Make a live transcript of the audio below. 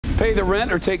Pay the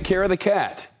rent or take care of the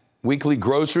cat? Weekly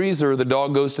groceries or the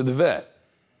dog goes to the vet?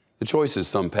 The choices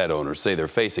some pet owners say they're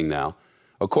facing now.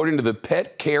 According to the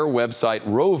pet care website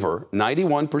Rover,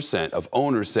 91% of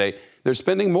owners say they're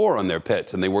spending more on their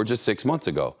pets than they were just 6 months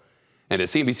ago. And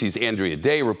as CNBC's Andrea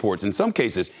Day reports, in some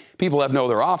cases, people have no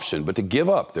other option but to give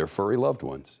up their furry loved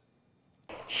ones.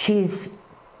 She's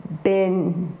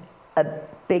been a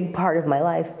big part of my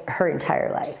life, her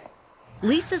entire life.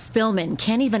 Lisa Spillman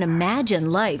can't even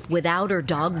imagine life without her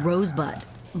dog Rosebud.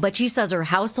 But she says her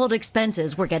household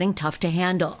expenses were getting tough to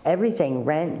handle. Everything,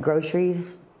 rent,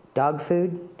 groceries, dog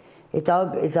food, it's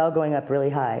all going up really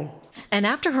high. And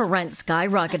after her rent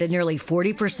skyrocketed nearly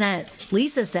 40%,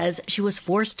 Lisa says she was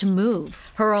forced to move.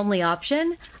 Her only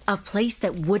option? A place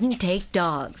that wouldn't take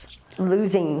dogs.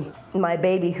 Losing my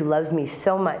baby who loves me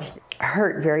so much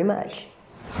hurt very much.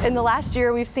 In the last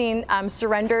year, we've seen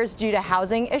surrenders due to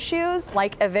housing issues,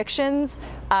 like evictions,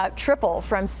 triple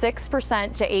from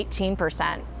 6% to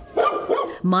 18%.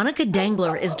 Monica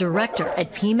Dangler is director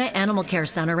at Pima Animal Care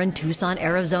Center in Tucson,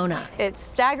 Arizona. It's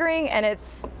staggering and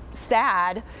it's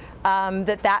sad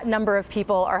that number of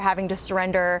people are having to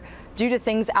surrender due to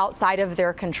things outside of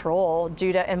their control,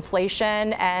 due to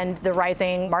inflation and the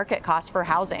rising market costs for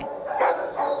housing.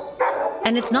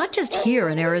 And it's not just here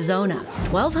in Arizona,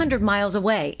 1,200 miles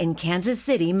away in Kansas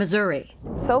City, Missouri.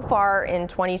 So far in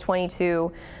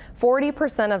 2022,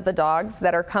 40% of the dogs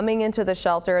that are coming into the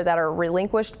shelter that are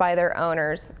relinquished by their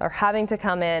owners are having to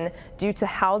come in due to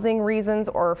housing reasons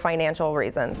or financial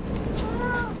reasons.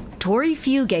 Tori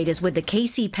Fugate is with the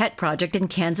KC Pet Project in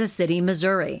Kansas City,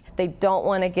 Missouri. They don't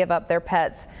want to give up their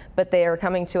pets, but they are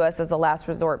coming to us as a last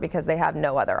resort because they have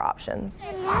no other options.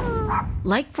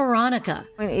 Like Veronica.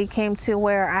 When it came to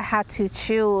where I had to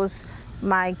choose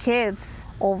my kids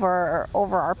over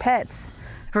our pets.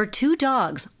 Her two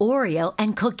dogs, Oreo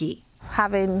and Cookie.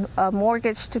 Having a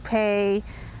mortgage to pay,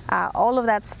 all of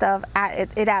that stuff,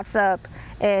 it adds up.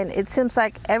 And it seems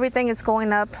like everything is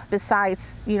going up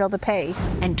besides, the pay.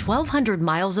 And 1,200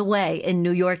 miles away in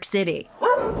New York City.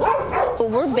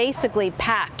 But we're basically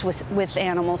packed with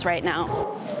animals right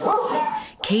now.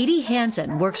 Katie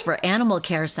Hansen works for Animal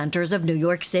Care Centers of New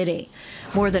York City.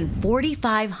 More than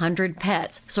 4,500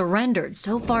 pets surrendered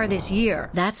so far this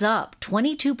year. That's up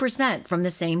 22% from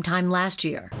the same time last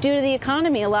year. Due to the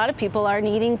economy, a lot of people are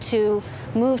needing to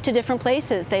move to different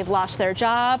places. They've lost their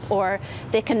job or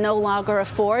they can no longer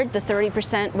afford the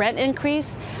 30% rent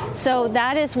increase. So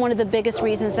that is one of the biggest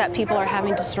reasons that people are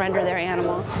having to surrender their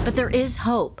animal. But there is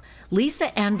hope.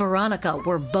 Lisa and Veronica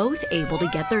were both able to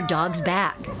get their dogs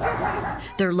back.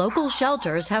 Their local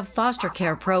shelters have foster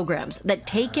care programs that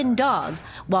take in dogs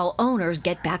while owners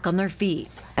get back on their feet.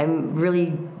 I'm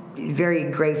really very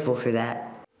grateful for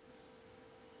that.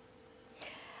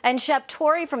 And Shep,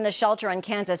 Tori from the shelter in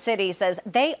Kansas City says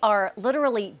they are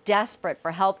literally desperate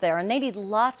for help there, and they need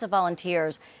lots of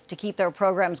volunteers to keep their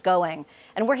programs going.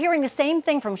 And we're hearing the same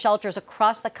thing from shelters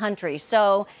across the country.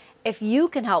 So if you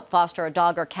can help foster a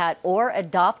dog or cat or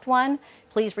adopt one,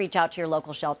 please reach out to your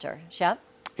local shelter. Shep?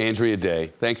 Andrea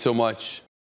Day, thanks so much.